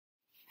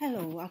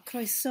Helo, a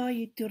croeso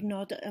i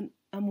diwrnod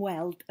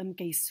ymweld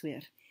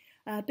Ymgeiswyr.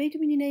 Be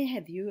dwi'n mynd i wneud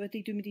heddiw ydy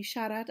dwi'n mynd i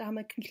siarad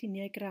am y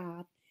cynlluniau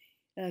gradd,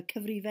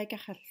 Cyfrifeg a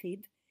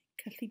Chyllid,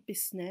 Cyllid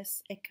Busnes,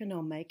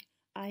 Economeg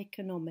a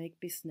Economeg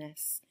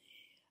Busnes.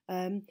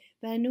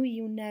 Fy enw i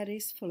yw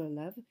Nerys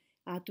Ffwlylaf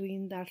a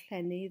dwi'n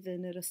ddarllenydd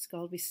yn yr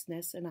Ysgol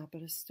Busnes yn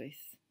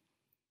Aberystwyth.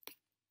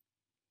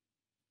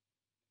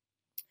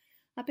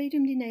 A be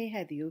dwi'n mynd i wneud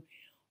heddiw,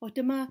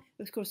 dyma,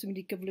 wrth gwrs, dwi'n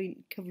mynd i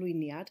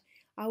cyflwyniad,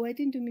 a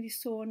wedyn dwi'n mynd i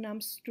sôn am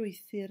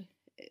strwythur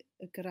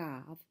y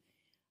gradd,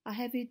 a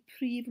hefyd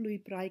prif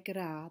lwybrau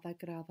gradd a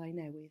graddau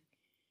newydd.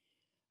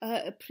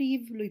 Y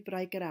prif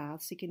lwybrau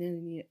gradd sydd gen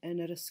ni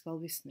yn yr Ysgol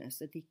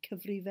Busnes ydy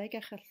Cyfrifeg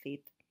a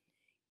Chyllid,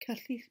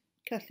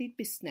 Cyllid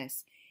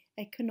Busnes,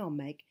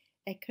 Economeg,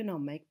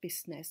 Economeg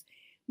Busnes.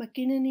 Mae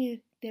gen ni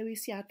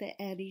dewisiadau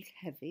eraill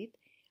hefyd,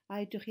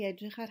 a ydych chi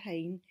edrych ar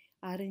rhain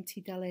ar ein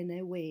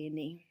tudalennau we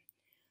ni.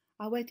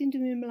 A wedyn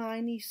dwi'n mynd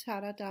ymlaen i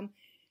siarad am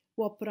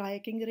wobrau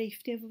ac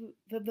enghreifftiau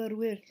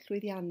fyfyrwyr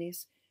llwyddiannus,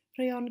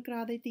 rhai o'n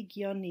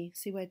graddedigion ni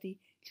sydd wedi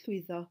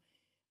llwyddo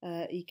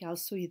i gael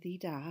swyddi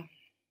da.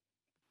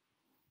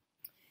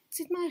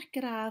 Sut mae'ch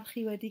gradd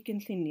chi wedi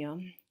gynllunio?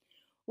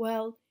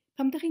 Wel,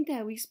 pam ydych chi'n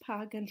dewis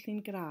pa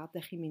gynllun gradd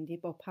ydych chi'n mynd i,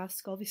 pa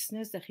ysgol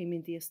fusnes ydych chi'n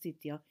mynd i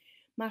astudio,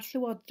 mae'r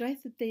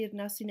Llywodraeth y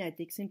Deyrnas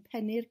Unedig sy'n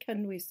pennu'r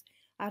cynnwys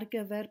ar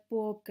gyfer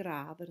bob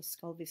gradd yr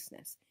ysgol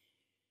fusnes.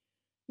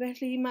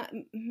 Felly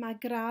mae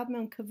gradd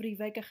mewn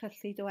Cyfrifeg a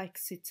Chyllid o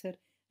Exeter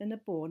yn y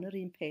bôn yr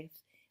un peth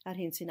ar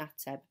hyn sy'n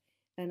ateb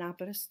yn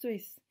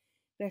Aberystwyth.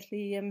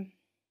 Felly yn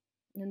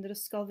yr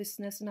Ysgol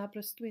Busnes yn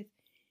Aberystwyth.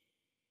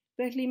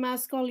 Felly mae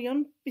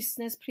ysgolion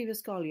busnes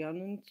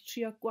prifysgolion yn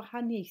trio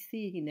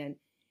gwahaniaethu hunain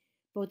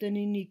bod yn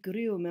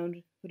unigryw mewn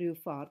rhyw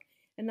ffordd,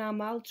 yn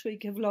aml trwy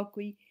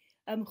gyflogwy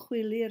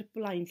ymchwilydd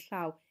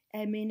blaenllaw,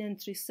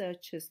 eminent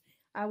researchers,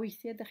 a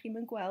weithiau ydych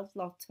chi'n gweld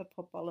lot o'r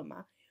pobl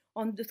yma.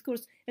 Ond wrth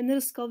gwrs, yn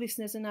yr Ysgol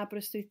Busnes yn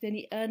Aberystwyth, dyn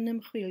ni yn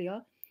ymchwilio.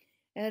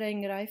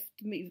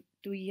 Enghraifft,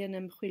 dwi yn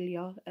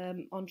ymchwilio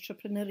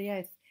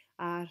entrepreneuriaeth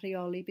a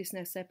rheoli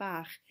busnesau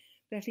bach.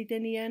 Felly,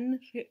 dyn ni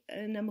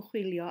yn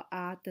ymchwilio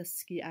a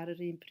dysgu ar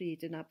yr un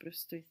pryd yn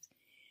Aberystwyth.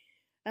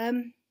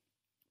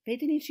 Be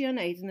dyn ni'n trio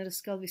wneud yn yr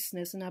Ysgol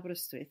Busnes yn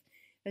Aberystwyth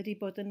ydy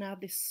bod yn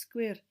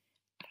addysgwyr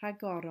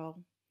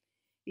rhagorol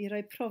i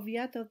roi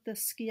profiad o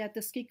dysgu a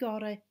dysgu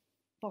gorau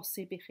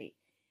bosib i chi.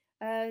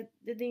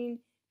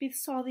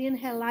 Buddsoddi yn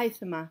helaeth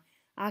yma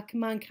ac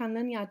mae'n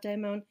canlyniadau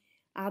mewn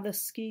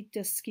addysgu,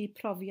 dysgu,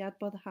 profiad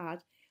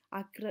boddhad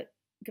a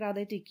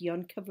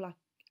graddedigion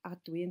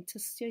cyfladwy yn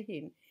tystio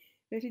hyn.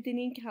 Felly, dyn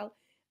ni'n cael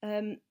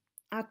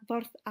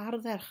adborth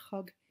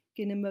ardderchog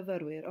gan y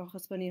myfyrwyr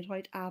achos bod ni'n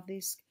rhoi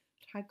addysg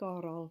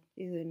rhagorol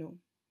iddyn nhw.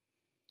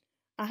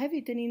 A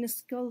hefyd, dyn ni'n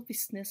ysgol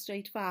busnes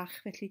reit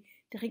fach, felly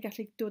ydych chi'n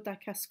gallu dod a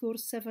cael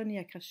sgwrs efo ni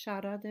a cael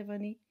siarad efo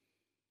ni.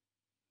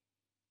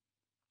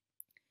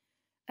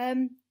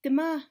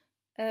 Dyma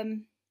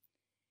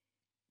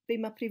be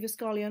mae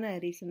prifysgolion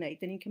eraill yn gwneud.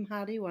 Dyn ni'n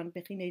cymharu wan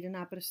beth chi'n gwneud yn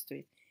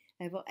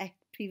Aberystwyth efo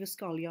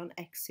prifysgolion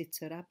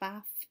Exeter a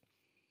Bath.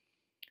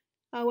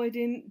 A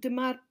wedyn,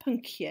 dyma'r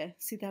pynciau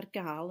sydd ar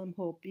gael ym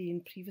mhob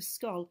un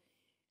prifysgol.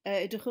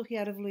 Edrychwch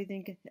chi ar y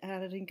flwyddyn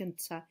ar yr un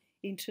gyntaf,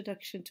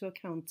 Introduction to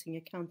Accounting,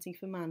 Accounting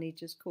for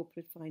Managers,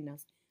 Corporate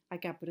Finance,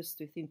 ac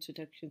Aberystwyth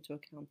Introduction to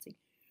Accounting.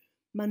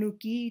 Maen nhw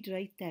gyd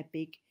reit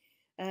debyg.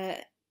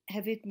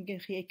 Hefyd, mae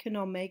gennych chi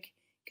economeg,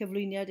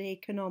 cyflwyniad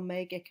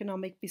economeg,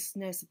 economic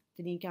busnes,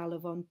 dyn ni'n gael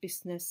efo'n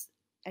busnes,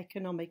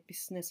 economic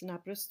busnes yn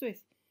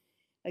Aberystwyth.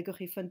 Gwch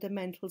chi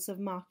fundamentals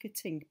of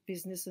marketing,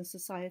 business and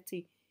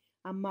society,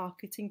 a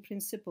marketing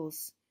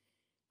principles.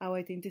 A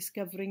wedyn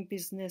discovering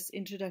business,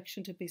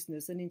 introduction to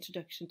business, and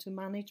introduction to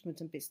management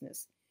and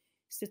business.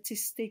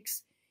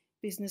 Statistics,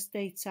 business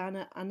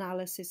data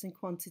analysis and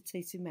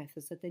quantitative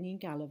methods, a dyn ni'n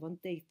gael efo'n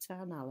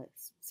data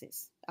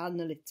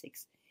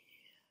analytics.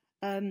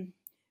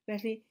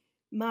 Felly,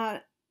 mae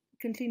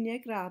cynlluniau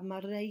gradd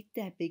mae reit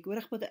debyg,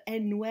 wrach bod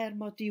enwau'r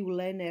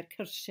modiwlau neu'r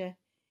cyrsiau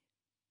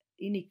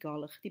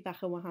unigol ychydig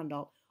bach yn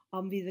wahanol,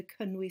 ond fydd y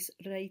cynnwys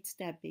reit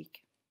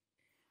debyg.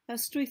 A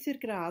strwythur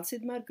gradd,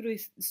 sut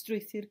mae'r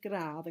strwythur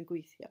gradd yn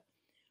gweithio?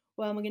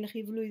 Wel, mae gennych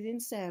chi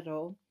flwyddyn 0,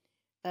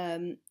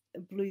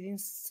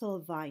 blwyddyn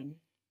sylfaen,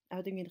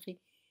 a wedyn gennych chi,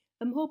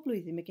 ym mhob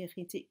blwyddyn mae gennych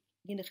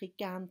chi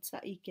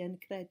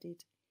 120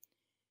 credyd.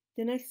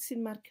 Dyna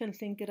sy'n mae'r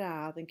cynllun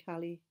gradd yn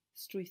cael ei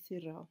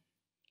strwythuro.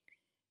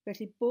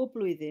 Felly, bob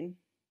blwyddyn,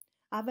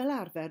 a fel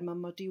arfer, mae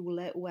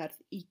modiwlau werth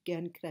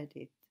 20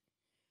 credyd.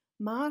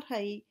 Mae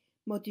rhai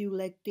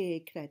modiwlau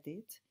 10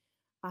 credyd,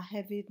 a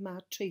hefyd mae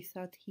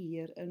treithad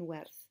hir yn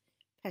werth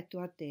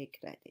 40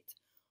 credyd.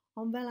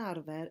 Ond fel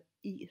arfer,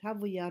 rhan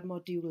fwyaf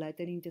modiwlau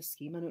dyn ni'n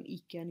dysgu, maen nhw'n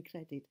 20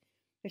 credyd.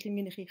 Felly,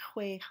 mae gennych chi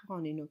 6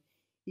 ohonyn nhw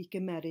i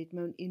gymeryd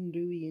mewn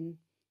unrhyw un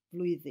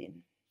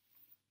flwyddyn.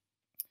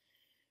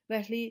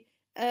 Felly,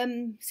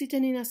 sut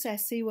dyn ni'n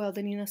asesu? Wel,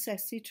 dyn ni'n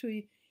asesu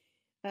trwy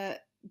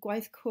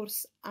gwaith cwrs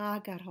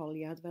ag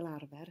arholiad fel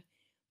arfer.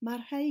 Mae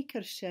rhai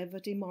cyrsiau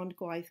fod dim ond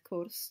gwaith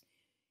cwrs,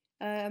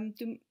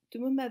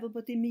 Dwi'n meddwl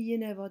bod dim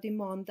un efo dim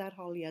ond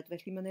arholiad,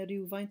 felly mae yna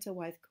rywfaint o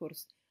waith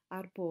cwrs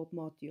ar bob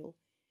modiwl.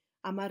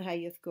 A mae'r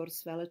rhai wrth gwrs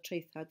fel y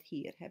traethawd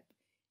hir heb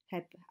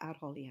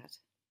arholiad.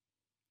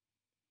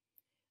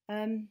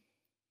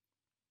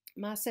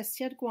 Mae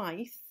asesiad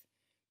gwaith,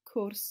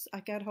 cwrs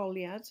ac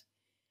arholiad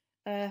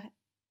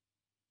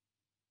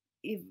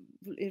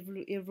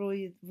i'r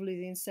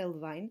flwyddyn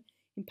sylfaen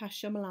yn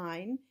pasio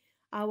ymlaen,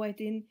 a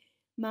wedyn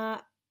mae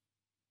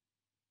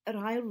yr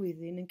ail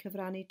flwyddyn yn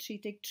cyfrannu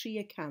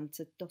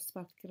 33% y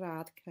dosbarth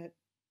gradd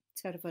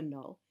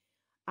terfynol,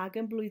 ac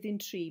yn blwyddyn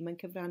 3 mae'n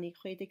cyfrannu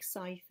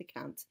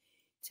 67%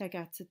 tuag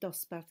at y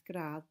dosbarth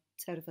gradd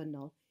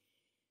terfynol.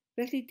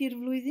 Felly, di'r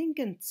flwyddyn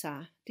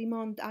gyntaf, dim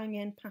ond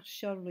angen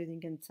pasio'r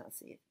flwyddyn gyntaf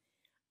sydd.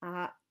 A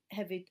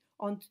hefyd,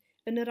 ond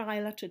yn yr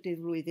ail a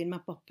trydydd flwyddyn,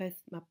 mae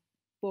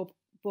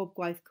bob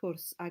gwaith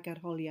cwrs ag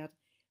arholiad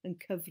yn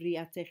cyfri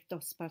at eich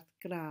dosbarth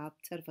gradd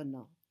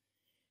terfynol.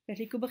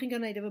 Felly, gwybod chi'n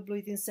gwneud efo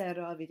blwyddyn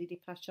 0 a fi wedi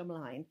pasio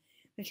ymlaen.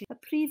 Felly, y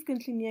prif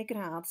gynlluniau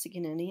gradd sydd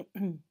gennym ni,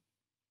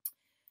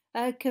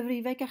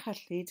 Cyfrifeg a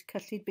Chyllid,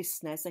 Cyllid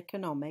Busnes,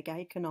 Economeg a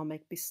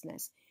Economeg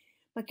Busnes.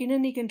 Mae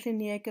gennym ni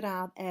gynlluniau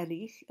gradd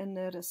eraill yn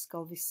yr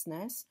ysgol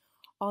fusnes,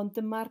 ond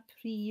dyma'r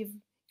prif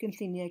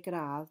gynlluniau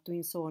gradd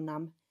dwi'n sôn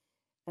am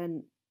yn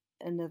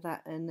y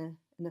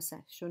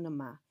sesiwn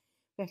yma.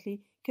 Felly,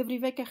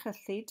 Cyfrifeg a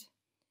Chyllid,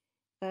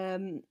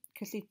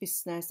 Cyllid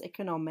Busnes,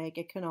 Economeg,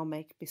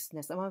 Economeg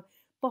Busnes. A mae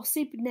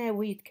bosib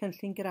newid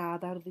cynllun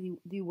gradd ar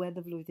ddiwedd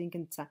y flwyddyn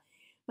gyntaf.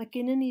 Mae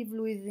gennym ni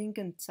flwyddyn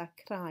gyntaf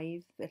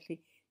craidd, felly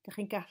ydych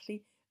chi'n gallu,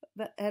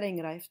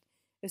 enghraifft,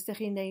 os ydych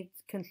chi'n gwneud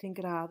cynllun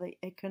gradd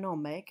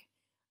economeg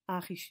a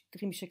ydych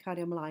chi'n eisiau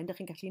cario ymlaen, ydych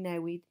chi'n gallu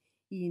newid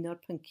un o'r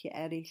pynciau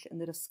eraill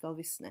yn yr ysgol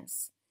fusnes.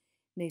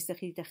 Neu os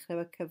ydych chi'n dechrau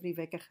efo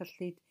Cyfrifeg a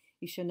Chyllid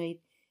eisiau gwneud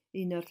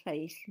un o'r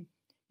lleill.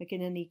 Mae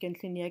gennym ni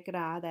gynlluniau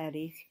gradd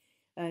eraill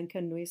yn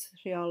cynnwys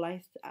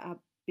rheolaeth a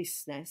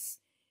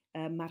busnes,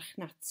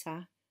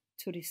 marchnata,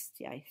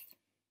 twristiaeth.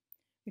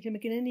 Felly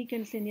mae gennym ni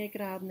gynlluniau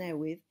gradd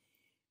newydd.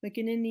 Mae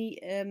gennym ni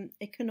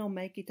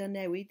economeg gyda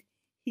newid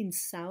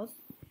hinsawdd.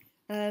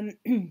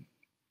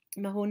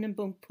 Mae hwn yn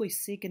bwnc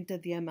pwysig yn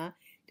dyddiau yma.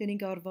 Dyn ni'n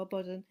gorfod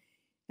bod yn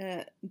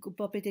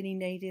gwybod beth dyn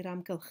ni'n neud i'r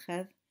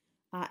amgylchedd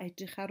a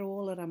edrych ar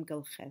ôl yr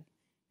amgylchedd.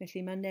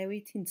 Felly mae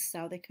newid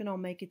hinsawdd,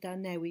 economeg gyda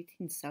newid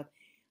hinsawdd.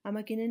 A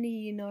mae gennym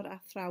ni un o'r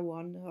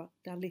athrawon o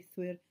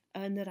darlithwyr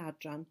yn yr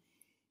adran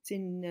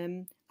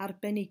sy'n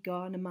arbenigo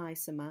yn y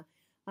maes yma,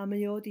 a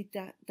mae o wedi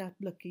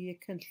datblygu y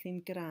cynllun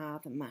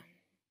gradd yma.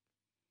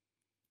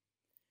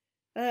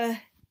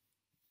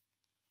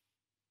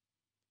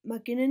 Mae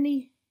gennym ni,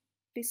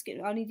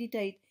 o'n i wedi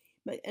dweud,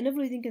 yn y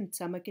flwyddyn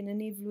gyntaf, mae gennym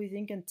ni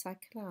flwyddyn gyntaf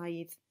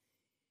craidd.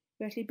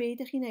 Felly, be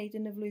ydych chi'n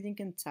gwneud yn y flwyddyn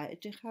gyntaf?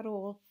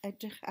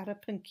 Edrych ar y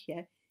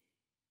pynciau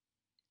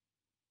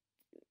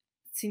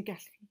sy'n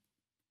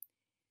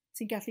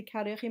gallu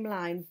cario chi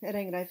ymlaen,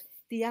 enghraifft,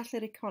 deall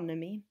yr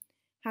economi,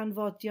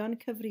 hanfodion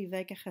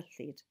cyfrifeg a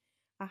chyllid,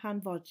 a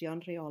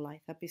hanfodion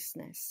rheolaeth a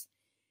busnes.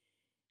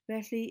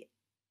 Felly,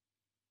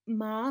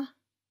 mae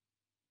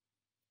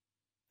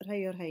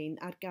rhai o'r rhain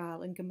ar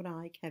gael yn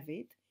Gymraeg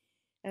hefyd.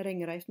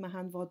 Enghraifft, mae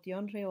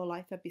hanfodion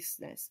rheolaeth a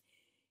busnes.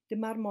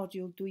 Dyma'r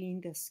modiwl dwi'n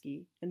dysgu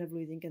yn y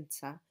flwyddyn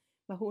gyntaf.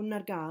 Mae hwn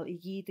ar gael i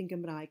gyd yn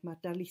Gymraeg.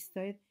 Mae'r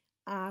darlithoedd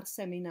a'r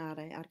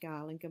seminarau ar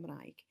gael yn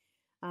Gymraeg.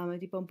 A mae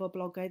wedi bod yn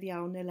boblogaidd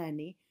iawn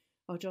eleni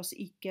o dros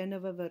 20 o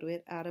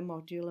fyfyrwyr ar y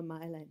modiwl yma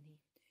eleni.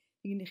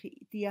 Ni'n chi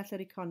deall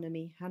yr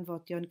economi,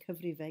 hanfodion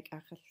cyfrifeg a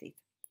chyllid.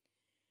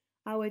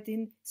 A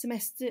wedyn,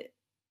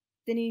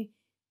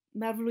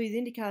 mae'r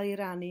flwyddyn wedi cael ei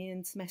rannu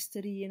yn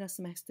semestr 1 a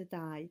semestr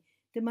 2.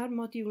 Dyma'r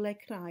modiwlau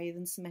craidd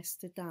yn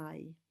semestr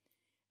 2.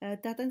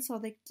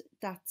 Dadansoddeg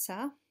data,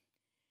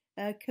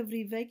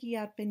 cyfrifeg i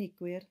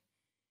arbenigwyr,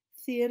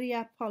 theori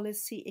a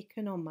polisi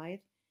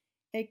economaidd,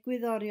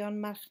 egwyddorion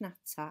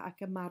marchnata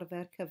ac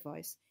ymarfer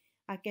cyfoes,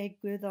 ac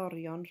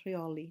egwyddorion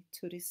rheoli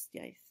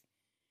twristiaeth.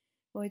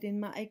 Wedyn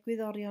mae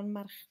egwyddorion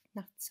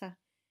marchnata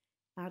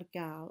ar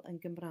gael yn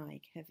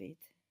Gymraeg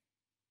hefyd.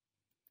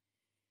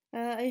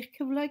 Eich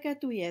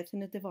cyflogadwyedd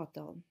yn y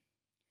dyfodol.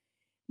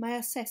 Mae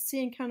asesu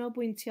yn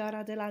canolbwyntio ar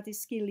adeiladu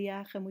sgiliau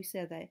a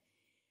chymwyseddau.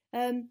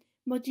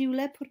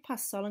 Modiwlau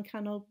pwrpasol yn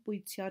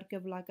canolbwyntio ar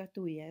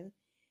gyflogadwyedd.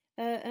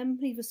 Ym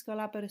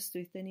Mhrifysgol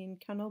Aberystwyth, dyn ni'n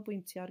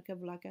canolbwyntio ar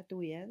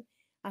gyflogadwyedd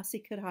a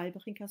sicrhau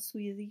bod chi'n cael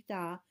swyddi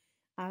da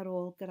ar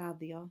ôl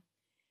graddio.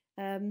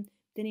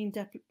 Dyn ni'n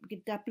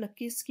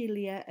datblygu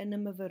sgiliau yn y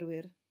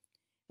myfyrwyr.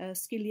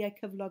 Sgiliau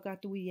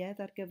cyflogadwyedd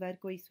ar gyfer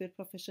gweithwyr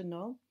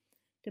proffesiynol.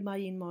 Dyma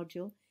un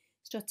modiwl.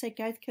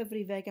 Strategaeth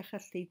cyfrifeg a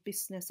chyllid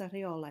busnes a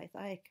rheolaeth a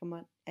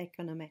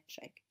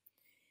econometreg.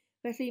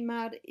 Felly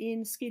mae'r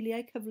un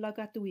sgiliau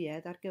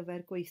cyflogadwyedd ar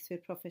gyfer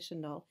gweithwyr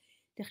proffesiynol.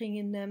 Dych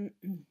chi'n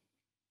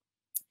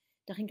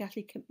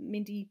gallu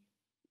mynd i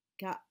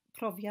gael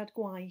profiad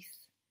gwaith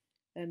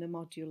yn y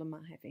modiwl yma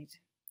hefyd.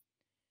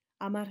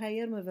 A mae rhai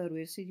o'r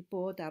myfyrwyr sydd wedi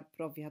bod ar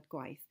profiad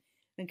gwaith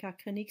yn cael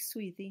cynnig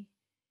swyddi.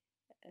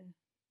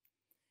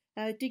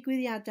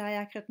 Digwyddiadau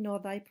ac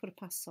adnoddau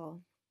pwrpasol.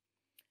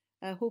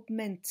 Hwb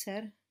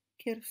menter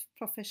cyrff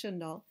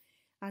proffesiynol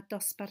a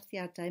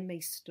dosbarthiadau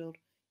meistr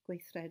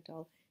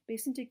gweithredol. Be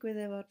sy'n digwydd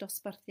efo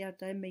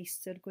dosbarthiadau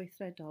meistr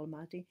gweithredol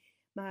yma?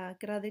 Mae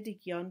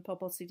graddedigion,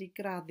 pobl sydd wedi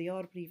graddio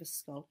o'r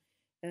brifysgol,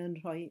 yn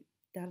rhoi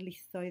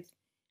darlithoedd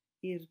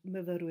i'r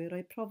myfyrwyr,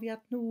 rhoi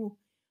profiad nhw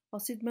o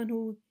sut maen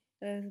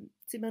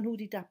nhw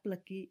wedi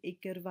datblygu eu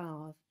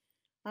gyrfaoedd.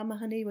 A mae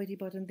hynny wedi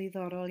bod yn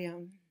ddiddorol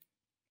iawn.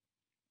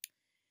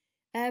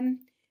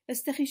 Os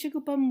ydych chi eisiau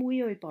gwybod mwy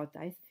o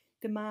wybodaeth,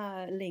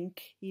 dyma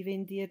link i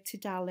fynd i'r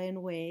tudalen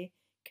we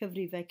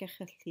Cyfrifeg a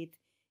Chyllid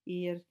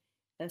i'r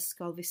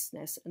Ysgol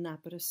Busnes yn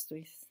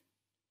Aberystwyth.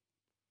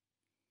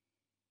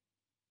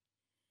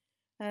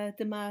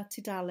 Dyma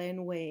tudalen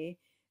we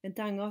yn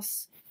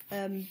dangos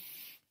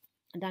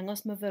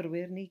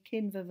myfyrwyr ni,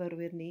 cyn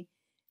fyfyrwyr ni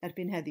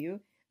erbyn heddiw,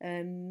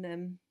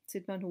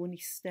 sut maen nhw'n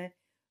eistedd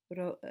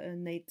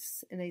yn neud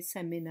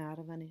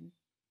seminar fan hyn.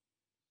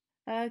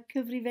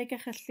 Cyfrifeg a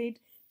Chyllid,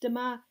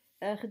 dyma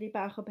chydig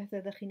bach o bethau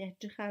ydych chi'n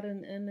edrych ar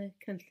yn y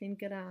cynllun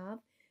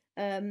gradd.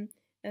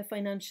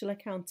 Financial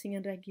Accounting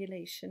and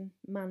Regulation,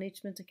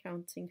 Management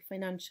Accounting,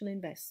 Financial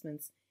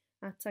Investments,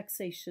 a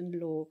Taxation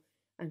Law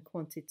and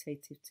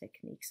Quantitative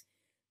Techniques.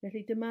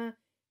 Felly dyma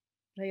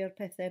rhai o'r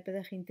pethau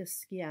byddech chi'n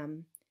dysgu am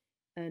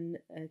yn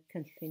y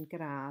cynllun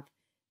gradd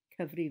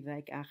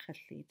Cyfrifeg a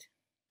Chyllid.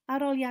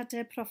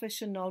 Arholiadau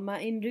proffesiynol,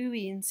 mae unrhyw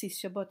un sydd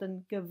eisiau bod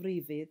yn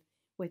gyfrifydd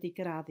wedi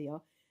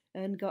graddio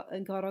yn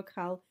gorfod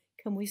cael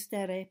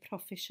cymwysterau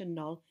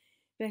proffesiynol.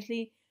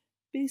 Felly,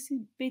 be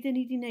dyn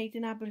ni wedi wneud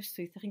yn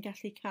Aberystwyth, ydych chi'n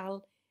gallu cael,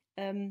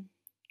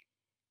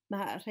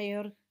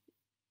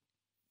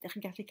 ydych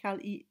chi'n gallu cael,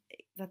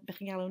 ydych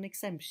chi'n galw'n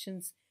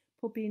exemptions,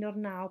 pob un o'r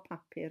 9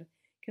 papur,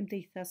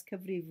 Cymdeithas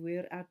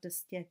Cyfrifwyr a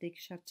Dystiedig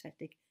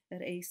Siartedig,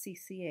 yr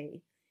ACCA.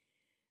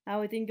 A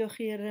wedyn gewch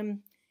chi'r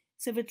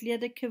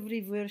Sefydliad y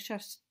Cyfrifwyr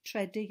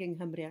Siartredig yng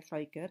Nghymru a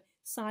Lloegr,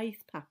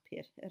 7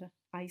 papur, yr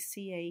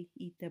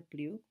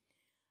ICAEW,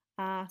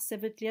 a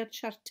Sefydliad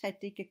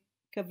Siartedig y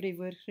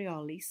Cyfrifwyr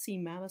Rheoli,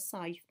 SIMA, y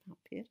 7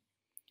 papur,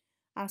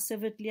 a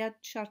Sefydliad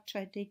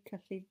Siartredig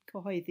Cyllid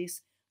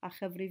Cyhoeddus a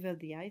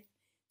Chyfrifyddiaeth,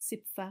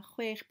 SIPFA,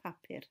 6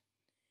 papur.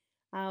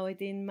 A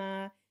wedyn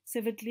mae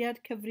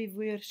Sefydliad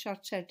Cyfrifwyr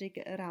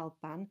Siartredig yr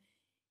Alban,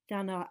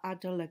 dan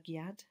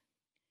adolygiad,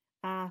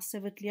 a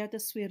Sefydliad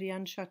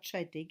Yswirian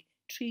Siartredig,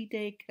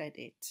 30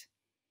 credit,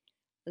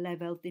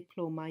 lefel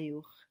diploma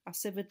uwch, a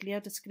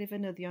Sefydliad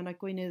Ysgrifenyddion a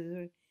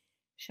Gweinyddwyr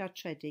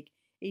Siartredig,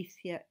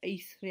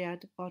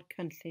 eithriad o'r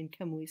cynllun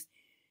cymwys.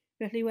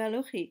 Felly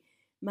welwch chi,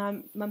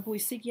 mae'n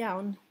bwysig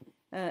iawn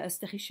os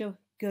ydych chi eisiau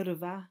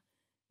gyrfa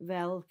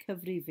fel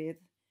cyfrifydd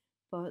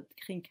bod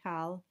chi'n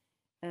cael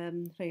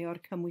rhai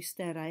o'r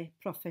cymwysterau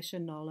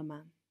proffesiynol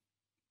yma.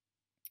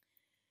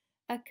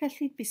 Y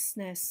Cyllid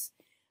Busnes.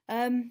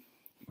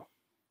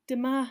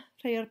 Dyma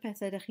rhai o'r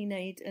pethau ydych chi'n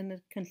neud yn y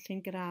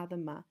cynllun gradd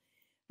yma.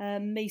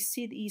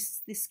 Meysydd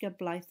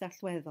is-ddisgyblaeth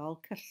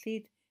allweddol,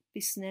 Cyllid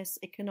Busnes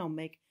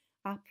Economeg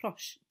a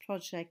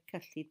prosiect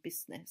Cyllid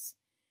Busnes.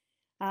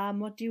 A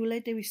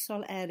modiwlau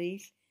dewisol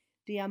eraill,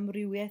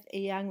 diamrywiaeth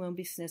eang mewn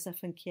busnes a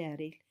phynciau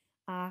eraill,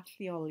 a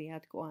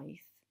lleoliad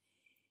gwaith.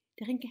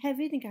 Dych chi'n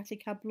hefyd yn gallu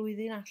cael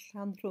blwyddyn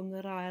allan rhwng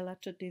yr ail a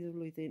trydydd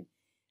flwyddyn,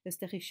 os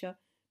ydych chi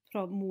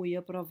eisiau mwy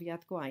o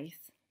brofiad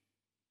gwaith.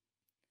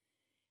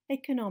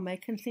 Economeg,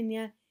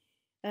 cynlluniau,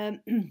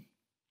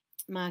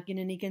 mae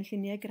gen ni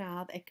gynlluniau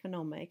gradd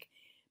economeg.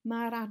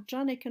 Mae'r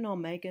adran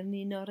economeg yn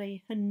un o'r ei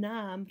hynna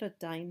ym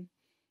Mhrydain,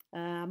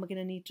 a mae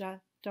gen ni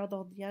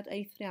draddodiad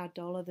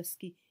eithriadol o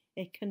ddysgu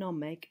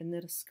economeg yn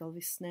yr Ysgol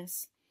Busnes.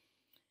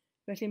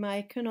 Felly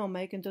mae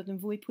economeg yn dod yn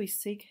fwy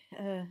pwysig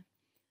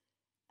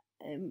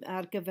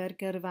ar gyfer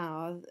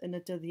gyrfaoedd yn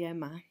y dyddiau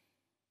yma.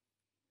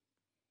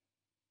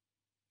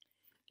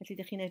 Felly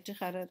ydych chi'n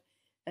edrych ar yr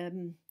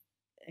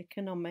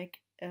economeg,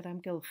 yr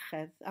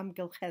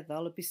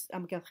amgylcheddol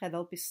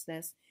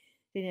busnes,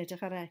 ydych chi'n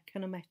edrych ar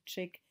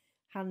econometric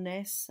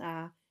hanes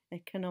a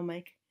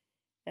economeg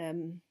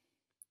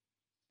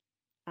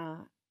a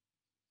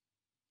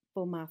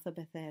bob math o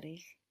bethau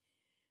eraill.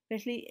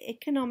 Felly,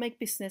 economeg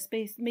busnes,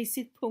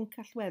 meysydd pwnc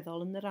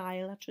allweddol yn yr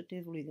ail a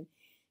trydydd flwyddyn.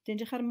 Dwi'n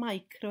edrych ar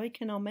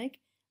microeconomeg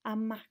a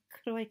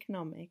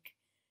macroeconomeg.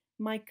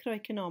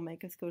 Microeconomeg,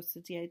 wrth gwrs,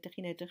 ydych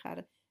chi'n edrych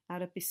ar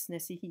y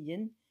busnes ei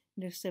hun,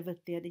 neu'r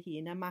sefydliad ei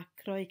hun, a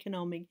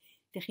macroeconomeg,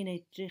 ydych chi'n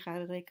edrych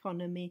ar yr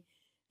economi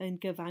yn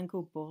gyfan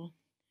gwbl.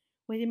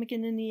 Wedyn mae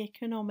gennym ni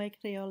economeg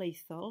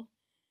rheolaethol,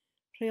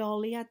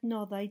 rheoli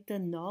adnoddau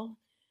dynol,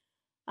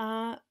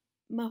 a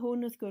mae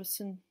hwn wrth gwrs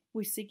yn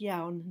bwysig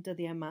iawn yn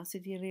dyddiau yma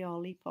sydd wedi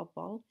reoli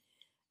pobl,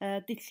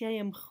 dulliau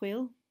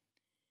ymchwil,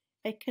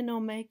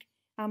 economeg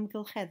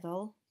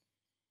amgylcheddol,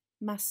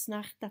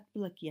 masnach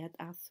datblygiad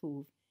a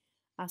thwf,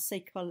 a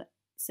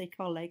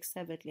seicoleg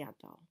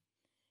sefydliadol.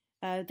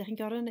 Dych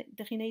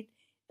chi'n neud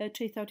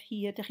traethawd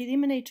hir, dych chi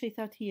ddim yn neud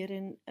traethawd hir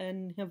yn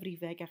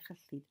Nghyfrifeg a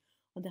Chyllid,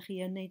 ond dych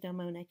chi yn neud am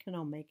mewn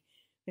economeg,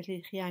 felly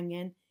dych chi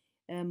angen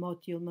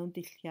modiwl mewn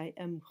dulliau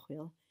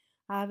ymchwil.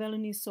 A fel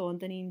o'n i'n sôn,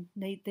 dyn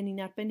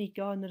ni'n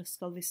arbenigo yn yr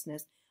Ysgol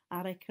Busnes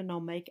ar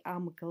economeg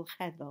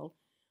amgylcheddol.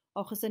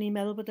 Achos dyn ni'n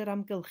meddwl bod yr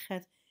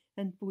amgylchedd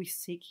yn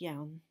bwysig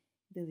iawn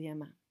dyddiau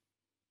yma.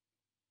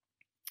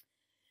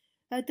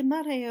 Dyma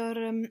rhai o'r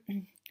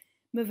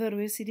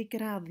myfyrwyr sydd wedi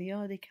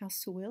graddio, wedi cael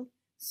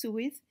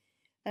swydd.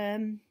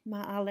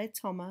 Mae Aled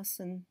Thomas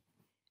yn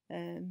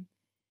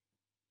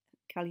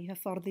cael ei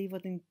hyfforddi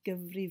fod yn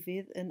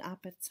gyfrifydd yn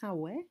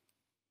Abertawe.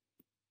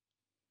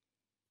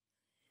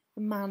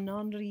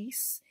 Manon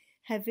Rhys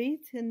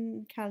hefyd yn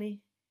cael ei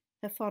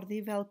hyfforddi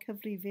fel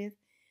cyfrifydd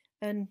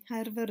yn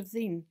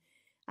Nghaerfyrddin,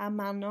 a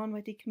Manon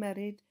wedi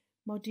cymeryd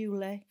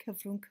modiwlau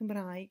cyfrwng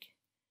Cymraeg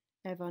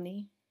efo ni.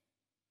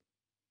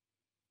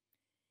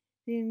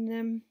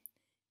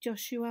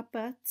 Joshua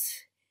Butt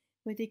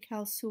wedi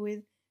cael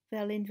swydd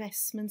fel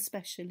Investment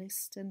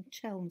Specialist yn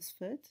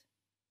Chelmsford.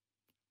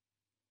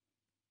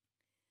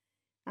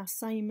 A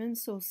Simon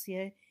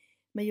Saucier,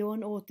 mae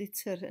o'n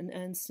auditor yn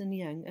Ernst &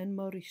 Young yn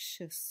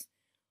Mauritius,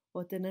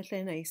 o dyna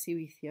lle neis i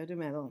weithio, dwi'n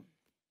meddwl.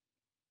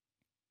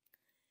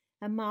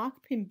 A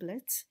Mark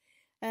Pimblett,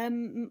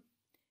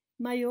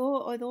 mae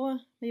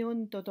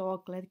o'n dod o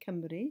Ogledd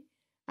Cymru,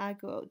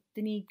 ac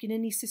gyda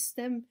ni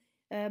system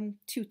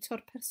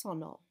tiwtor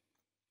personol.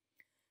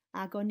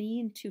 Ac o'n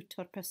i'n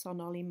tiwtor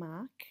personol i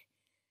Mark,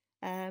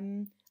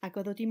 ac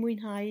oedd wedi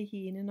mwynhau ei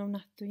hun yn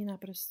ofnadwy yn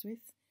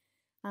Aberystwyth,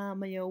 a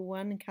mae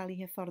Owen yn cael ei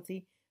hyfforddi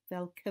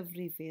fel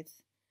cyfrifydd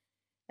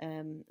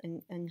yng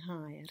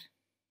Nghaer.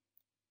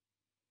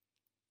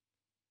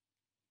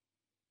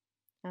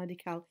 A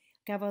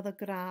gafodd o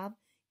gradd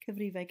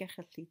Cyfrifeg a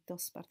Chyllid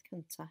dosbarth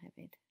cyntaf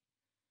hefyd.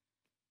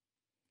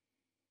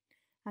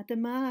 A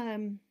dyma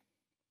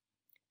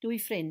dwy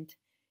ffrind,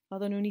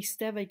 oedden nhw'n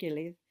eistedd efo'i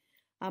gilydd,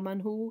 a mae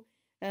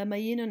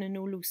un o'n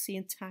nhw, Lucy,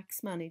 yn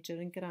tax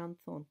manager yn Grant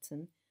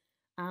Thornton,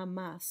 a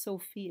mae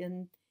Sophie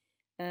yn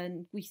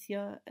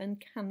gweithio yn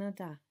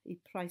Canada i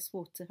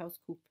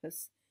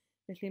PricewaterhouseCoopers,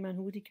 felly mae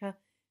nhw wedi cael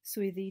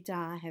swyddi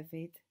da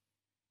hefyd.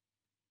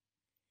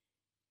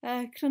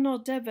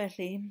 Crynodeb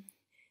felly,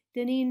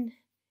 dyn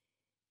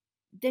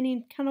ni'n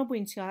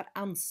canolbwyntio ar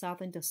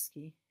ansawdd yn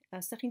dysgu.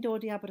 Os ydych chi'n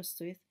dod i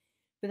Aberystwyth,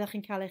 byddwch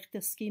chi'n cael eich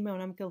dysgu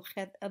mewn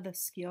amgylchedd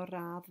addysgu o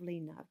radd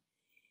flaenaf.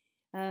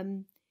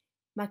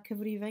 Mae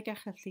Cyfrifeg a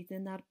Chyllid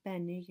yn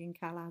arbennig yn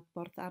cael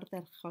adborth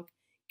ardderchog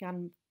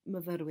gan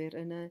myfyrwyr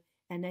yn y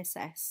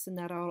NSS yn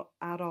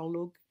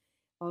arolwg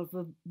o'r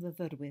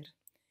fyfyrwyr,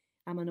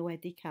 a maen nhw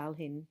wedi cael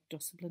hyn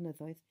dros y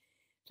blynyddoedd.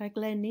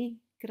 Rhaglenni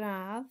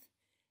gradd,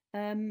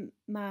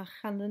 mae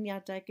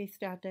chanlyniadau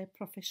geithriadau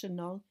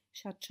proffesiynol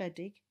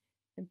siartredig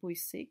yn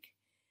bwysig,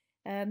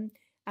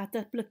 a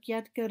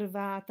datblygiad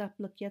gyrfa a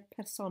datblygiad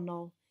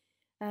personol.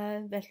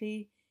 Felly,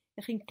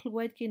 ych chi'n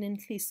clywed gen yn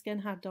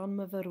llysgenhadon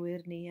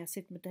myfyrwyr ni a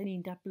sut ydyn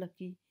ni'n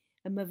datblygu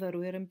y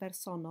myfyrwyr yn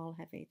bersonol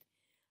hefyd.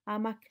 A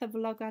mae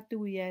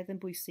cyflogadwyedd yn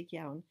bwysig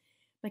iawn.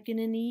 Mae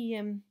gennym ni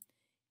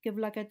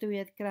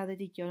gyflogadwyedd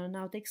graddedigion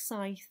o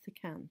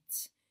 97%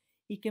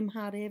 i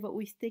gymharu efo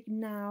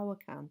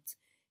 89%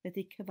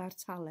 ydy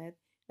cyfartaledd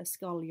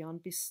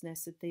ysgolion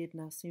busnes y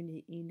Deyrnas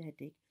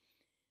Unedig.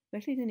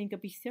 Felly, dyn ni'n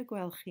gobeithio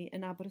gweld chi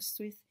yn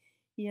Aberystwyth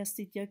i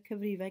astudio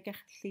Cyfrifeg a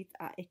Chyllid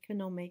a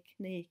Economeg.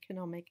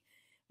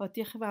 O,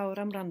 diolch yn fawr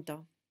am wrando.